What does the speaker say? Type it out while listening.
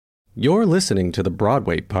You're listening to the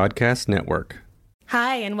Broadway Podcast Network.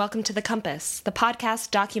 Hi, and welcome to The Compass, the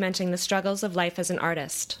podcast documenting the struggles of life as an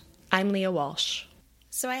artist. I'm Leah Walsh.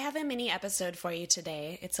 So I have a mini episode for you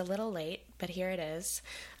today. It's a little late, but here it is.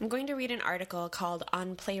 I'm going to read an article called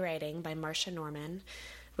On Playwriting by Marsha Norman,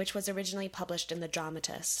 which was originally published in The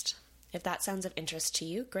Dramatist. If that sounds of interest to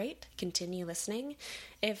you, great. Continue listening.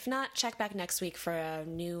 If not, check back next week for a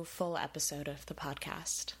new full episode of the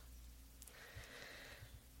podcast.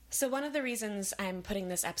 So one of the reasons I'm putting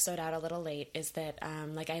this episode out a little late is that,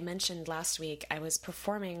 like I mentioned last week, I was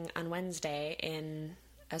performing on Wednesday in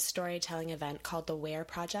a storytelling event called The Where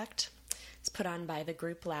Project. It's put on by the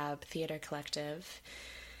Group Lab Theater Collective.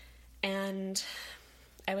 And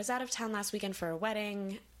I was out of town last weekend for a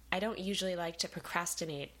wedding. I don't usually like to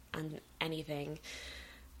procrastinate on anything,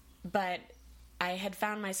 but I had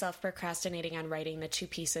found myself procrastinating on writing the two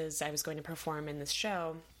pieces I was going to perform in this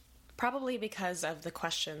show, probably because of the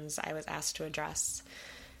questions I was asked to address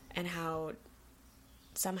and how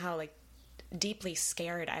somehow deeply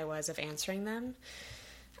scared I was of answering them.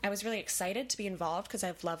 I was really excited to be involved because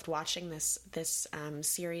I've loved watching this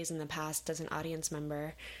series in the past as an audience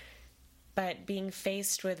member, but being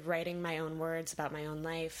faced with writing my own words about my own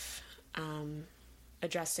life,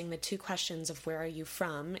 addressing the two questions of where are you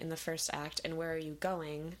from in the first act and where are you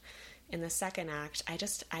going in the second act,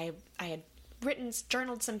 I had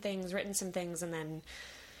journaled some things, written some things, and then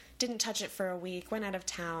didn't touch it for a week, went out of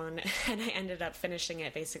town, and I ended up finishing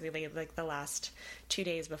it basically like the last 2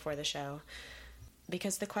 days before the show.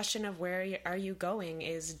 Because the question of where are you going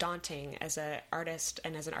is daunting as an artist,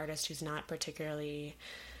 and as an artist who's not particularly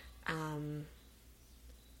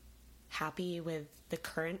happy with the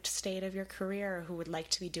current state of your career, or who would like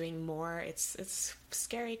to be doing more. It's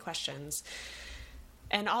scary questions.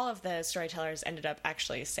 And all of the storytellers ended up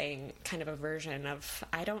actually saying kind of a version of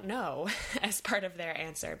 "I don't know" as part of their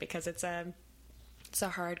answer, because it's a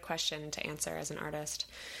hard question to answer as an artist.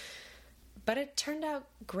 But it turned out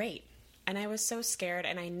great. And I was so scared,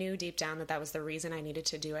 and I knew deep down that was the reason I needed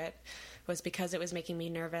to do it, was because it was making me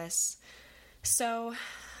nervous. So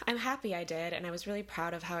I'm happy I did, and I was really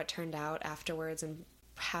proud of how it turned out afterwards, and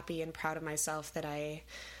happy and proud of myself that I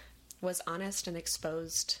was honest and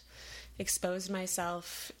exposed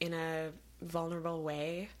myself in a vulnerable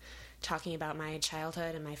way, talking about my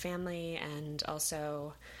childhood and my family, and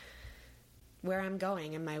also where I'm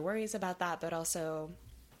going and my worries about that, but also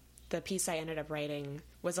the piece I ended up writing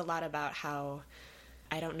was a lot about how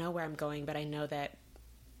I don't know where I'm going, but I know that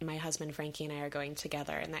my husband Frankie and I are going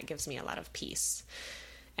together, and that gives me a lot of peace.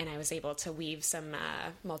 And I was able to weave some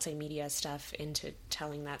multimedia stuff into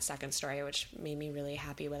telling that second story, which made me really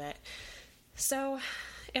happy with it. So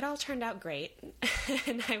it all turned out great,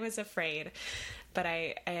 and I was afraid, but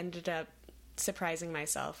I ended up surprising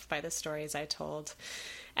myself by the stories I told.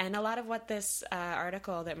 And a lot of what this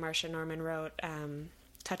article that Marsha Norman wrote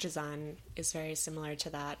touches on is very similar to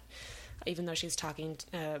that, even though she's talking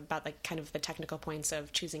about kind of the technical points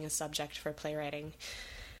of choosing a subject for playwriting.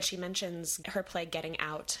 She mentions her play Getting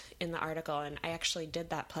Out in the article, and I actually did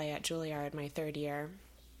that play at Juilliard my third year.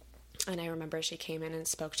 And I remember she came in and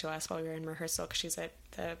spoke to us while we were in rehearsal, because she's the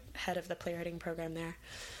head of the playwriting program there.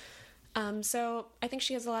 So I think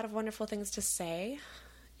she has a lot of wonderful things to say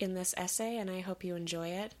in this essay, and I hope you enjoy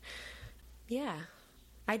it. Yeah.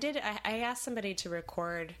 I asked somebody to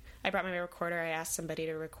record. I brought my recorder. I asked somebody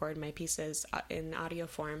to record my pieces in audio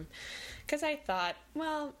form, because I thought,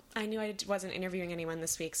 well, I knew I wasn't interviewing anyone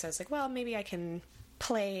this week, so I was like, well, maybe I can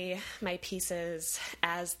play my pieces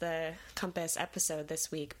as the Compass episode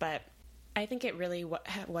this week. But I think it really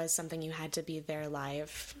was something you had to be there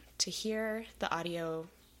live to hear. The audio,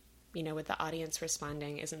 with the audience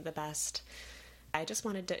responding, isn't the best. I just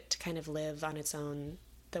wanted it to kind of live on its own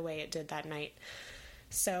the way it did that night.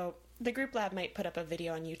 So the Group Lab might put up a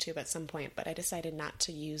video on YouTube at some point, but I decided not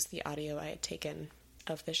to use the audio I had taken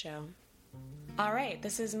of the show. All right,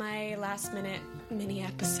 this is my last minute mini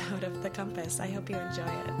episode of The Compass. I hope you enjoy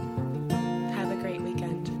it. Have a great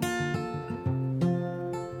weekend.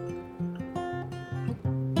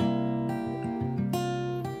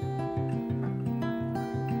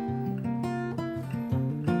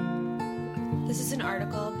 This is an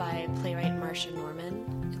article by playwright Marsha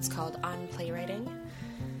Norman. It's called On Playwriting,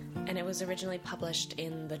 and it was originally published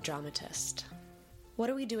in The Dramatist. What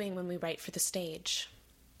are we doing when we write for the stage?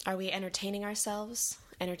 Are we entertaining ourselves,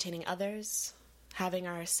 entertaining others, having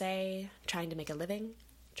our say, trying to make a living,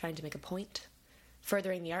 trying to make a point,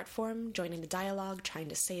 furthering the art form, joining the dialogue, trying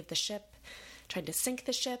to save the ship, trying to sink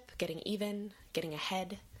the ship, getting even, getting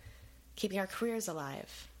ahead, keeping our careers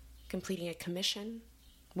alive, completing a commission?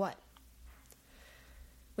 What?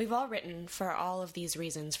 We've all written for all of these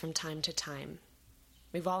reasons from time to time.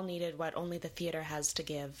 We've all needed what only the theater has to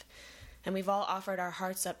give, and we've all offered our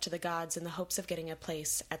hearts up to the gods in the hopes of getting a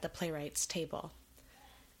place at the playwright's table.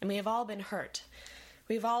 And we have all been hurt.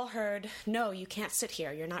 We've all heard, "No, you can't sit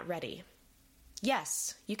here, you're not ready."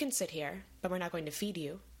 "Yes, you can sit here, but we're not going to feed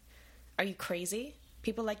you." "Are you crazy?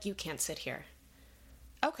 People like you can't sit here."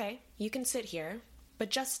 "Okay, you can sit here, but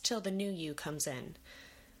just till the new you comes in."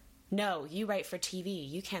 "No, you write for TV,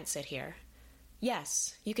 you can't sit here."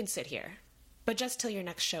 "Yes, you can sit here, but just till your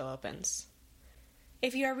next show opens."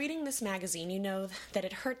 If you are reading this magazine, you know that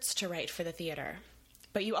it hurts to write for the theater,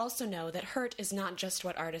 but you also know that hurt is not just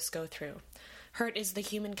what artists go through. Hurt is the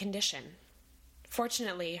human condition.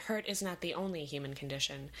 Fortunately, hurt is not the only human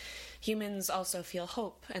condition. Humans also feel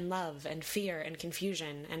hope and love and fear and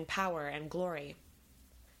confusion and power and glory.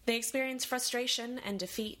 They experience frustration and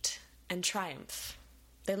defeat and triumph.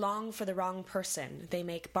 They long for the wrong person. They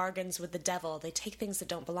make bargains with the devil. They take things that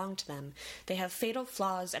don't belong to them. They have fatal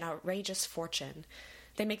flaws and outrageous fortune.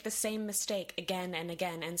 They make the same mistake again and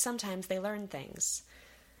again, and sometimes they learn things.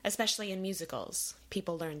 Especially in musicals,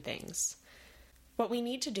 people learn things. What we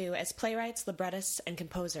need to do as playwrights, librettists, and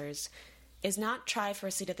composers is not try for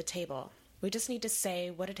a seat at the table. We just need to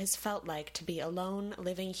say what it has felt like to be a lone,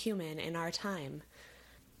 living human in our time.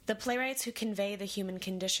 The playwrights who convey the human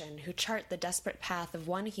condition, who chart the desperate path of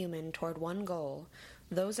one human toward one goal,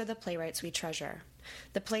 those are the playwrights we treasure.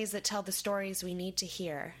 The plays that tell the stories we need to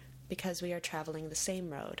hear because we are traveling the same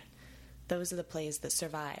road. Those are the plays that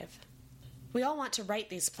survive. We all want to write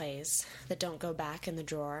these plays that don't go back in the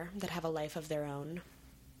drawer, that have a life of their own.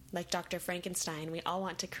 Like Dr. Frankenstein, we all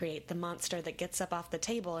want to create the monster that gets up off the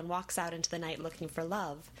table and walks out into the night looking for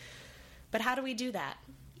love. But how do we do that?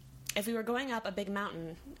 If we were going up a big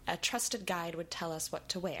mountain, a trusted guide would tell us what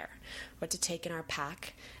to wear, what to take in our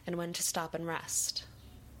pack, and when to stop and rest.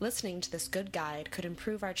 Listening to this good guide could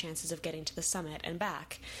improve our chances of getting to the summit and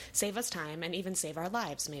back, save us time, and even save our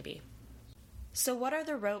lives, maybe. So what are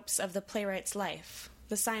the ropes of the playwright's life?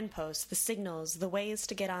 The signposts, the signals, the ways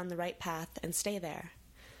to get on the right path and stay there?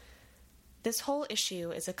 This whole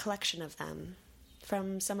issue is a collection of them,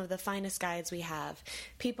 from some of the finest guides we have,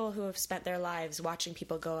 people who have spent their lives watching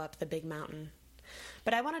people go up the big mountain.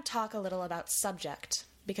 But I want to talk a little about subject,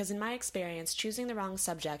 because in my experience, choosing the wrong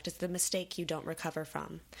subject is the mistake you don't recover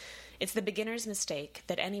from. It's the beginner's mistake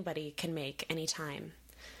that anybody can make any time.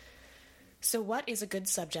 So what is a good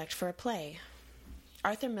subject for a play?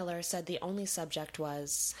 Arthur Miller said the only subject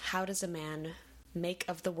was, how does a man make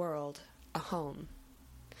of the world a home?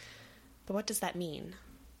 But what does that mean?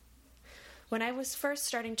 When I was first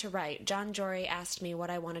starting to write, John Jory asked me what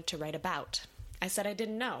I wanted to write about. I said I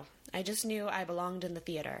didn't know. I just knew I belonged in the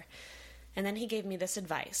theater. And then he gave me this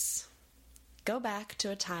advice. Go back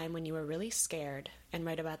to a time when you were really scared and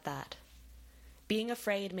write about that. Being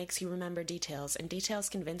afraid makes you remember details, and details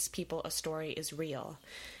convince people a story is real.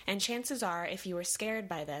 And chances are, if you were scared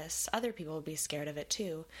by this, other people will be scared of it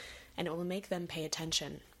too, and it will make them pay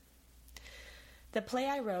attention. The play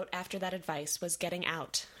I wrote after that advice was Getting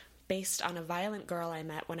Out, based on a violent girl I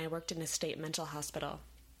met when I worked in a state mental hospital.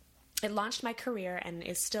 It launched my career and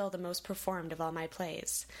is still the most performed of all my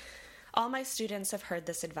plays. All my students have heard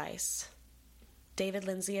this advice. David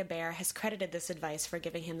Lindsay Abaire has credited this advice for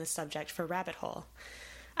giving him the subject for Rabbit Hole.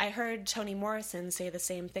 I heard Toni Morrison say the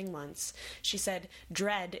same thing once. She said,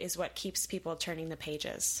 dread is what keeps people turning the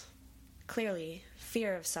pages. Clearly,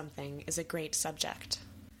 fear of something is a great subject.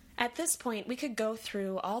 At this point, we could go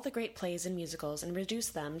through all the great plays and musicals and reduce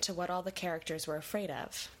them to what all the characters were afraid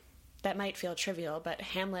of. That might feel trivial, but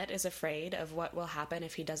Hamlet is afraid of what will happen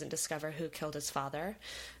if he doesn't discover who killed his father.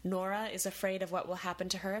 Nora is afraid of what will happen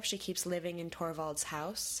to her if she keeps living in Torvald's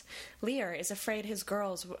house. Lear is afraid his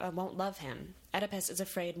girls won't love him. Oedipus is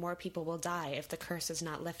afraid more people will die if the curse is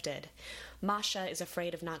not lifted. Masha is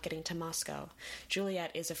afraid of not getting to Moscow.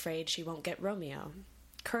 Juliet is afraid she won't get Romeo.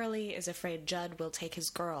 Curly is afraid Judd will take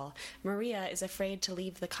his girl. Maria is afraid to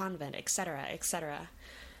leave the convent, etc., etc.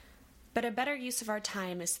 But a better use of our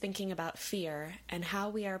time is thinking about fear and how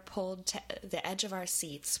we are pulled to the edge of our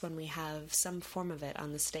seats when we have some form of it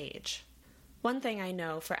on the stage. One thing I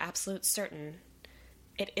know for absolute certain,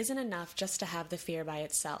 it isn't enough just to have the fear by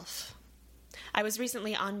itself. I was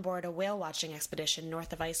recently on board a whale-watching expedition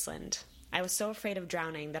north of Iceland. I was so afraid of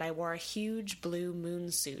drowning that I wore a huge blue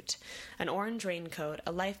moon suit, an orange raincoat,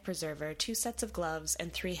 a life preserver, 2 sets of gloves,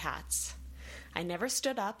 and 3 hats. I never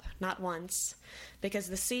stood up, not once. Because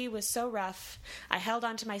the sea was so rough, I held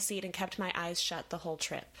onto my seat and kept my eyes shut the whole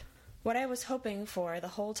trip. What I was hoping for the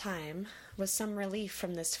whole time was some relief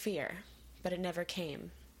from this fear, but it never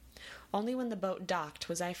came. Only when the boat docked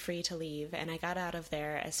was I free to leave, and I got out of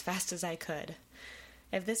there as fast as I could.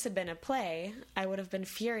 If this had been a play, I would have been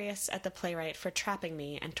furious at the playwright for trapping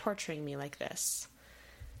me and torturing me like this.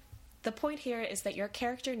 The point here is that your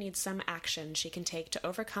character needs some action she can take to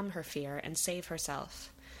overcome her fear and save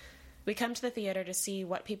herself. We come to the theater to see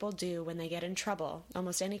what people do when they get in trouble,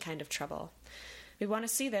 almost any kind of trouble. We want to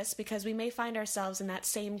see this because we may find ourselves in that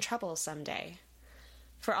same trouble someday.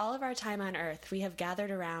 For all of our time on Earth, we have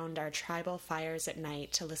gathered around our tribal fires at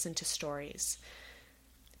night to listen to stories.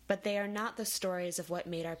 But they are not the stories of what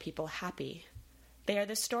made our people happy. They are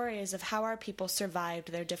the stories of how our people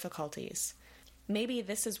survived their difficulties. Maybe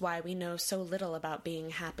this is why we know so little about being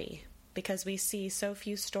happy, because we see so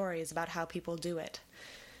few stories about how people do it.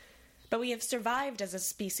 But we have survived as a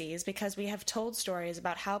species because we have told stories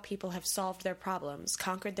about how people have solved their problems,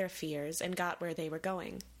 conquered their fears, and got where they were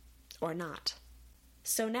going. Or not.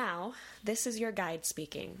 So now, this is your guide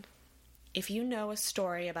speaking. If you know a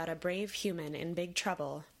story about a brave human in big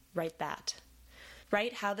trouble, write that.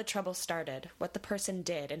 Write how the trouble started, what the person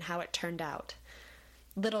did, and how it turned out.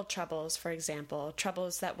 Little troubles, for example,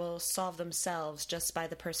 troubles that will solve themselves just by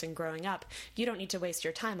the person growing up, you don't need to waste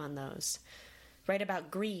your time on those. Write about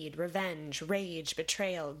greed, revenge, rage,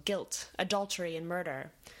 betrayal, guilt, adultery, and murder.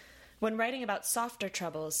 When writing about softer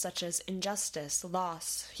troubles such as injustice,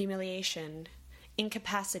 loss, humiliation,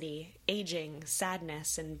 incapacity, aging,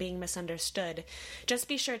 sadness, and being misunderstood, just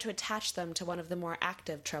be sure to attach them to one of the more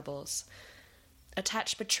active troubles.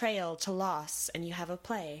 Attach betrayal to loss, and you have a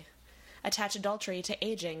play. Attach adultery to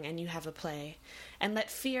aging, and you have a play. And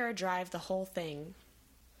let fear drive the whole thing.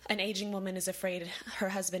 An aging woman is afraid her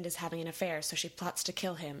husband is having an affair, so she plots to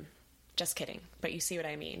kill him. Just kidding, but you see what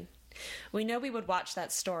I mean. We know we would watch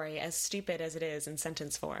that story, as stupid as it is in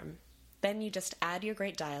sentence form. Then you just add your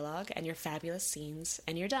great dialogue and your fabulous scenes,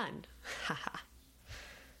 and you're done. Haha.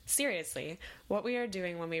 Seriously, what we are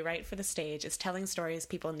doing when we write for the stage is telling stories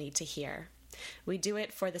people need to hear. We do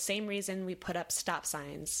it for the same reason we put up stop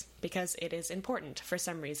signs, because it is important, for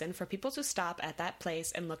some reason, for people to stop at that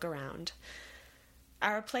place and look around.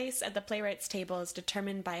 Our place at the playwright's table is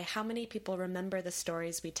determined by how many people remember the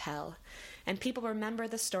stories we tell, and people remember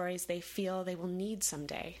the stories they feel they will need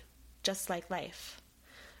someday, just like life.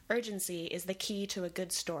 Urgency is the key to a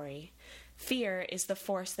good story. Fear is the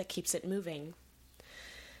force that keeps it moving.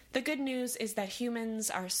 The good news is that humans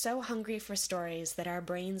are so hungry for stories that our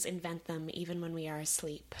brains invent them even when we are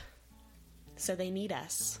asleep. So they need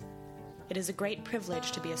us. It is a great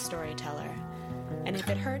privilege to be a storyteller. And if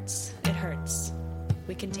it hurts, it hurts.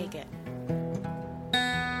 We can take it.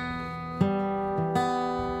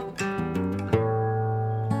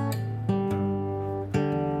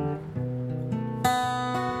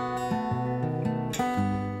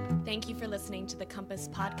 Thank you for listening to the Compass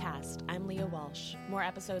Podcast. I'm Leah Walsh. More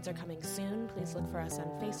episodes are coming soon. Please look for us on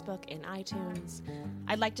Facebook and iTunes.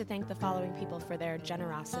 I'd like to thank the following people for their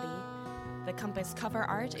generosity. The Compass cover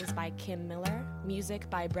art is by Kim Miller, music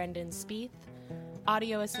by Brendan Spieth,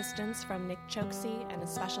 audio assistance from Nick Choksey, and a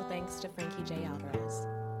special thanks to Frankie J. Alvarez.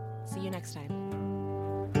 See you next time.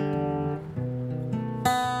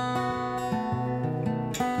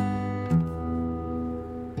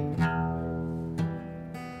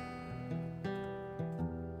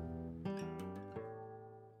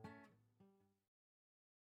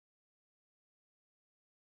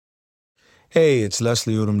 Hey, it's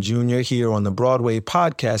Leslie Odom Jr. here on the Broadway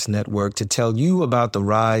Podcast Network to tell you about the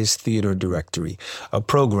Rise Theater Directory, a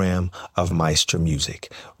program of Maestro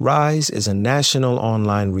Music. Rise is a national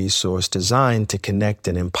online resource designed to connect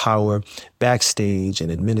and empower backstage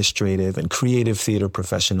and administrative and creative theater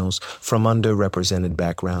professionals from underrepresented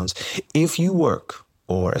backgrounds. If you work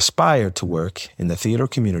or aspire to work in the theater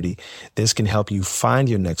community, this can help you find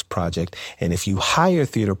your next project. And if you hire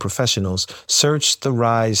theater professionals, search the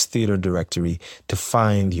Rise Theater Directory to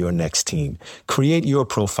find your next team. Create your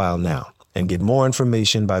profile now and get more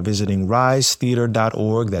information by visiting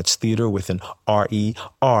risetheatre.org. That's theater with an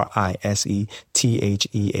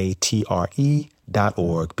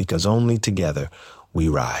RERISETHEATRE.org, because only together we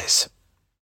rise.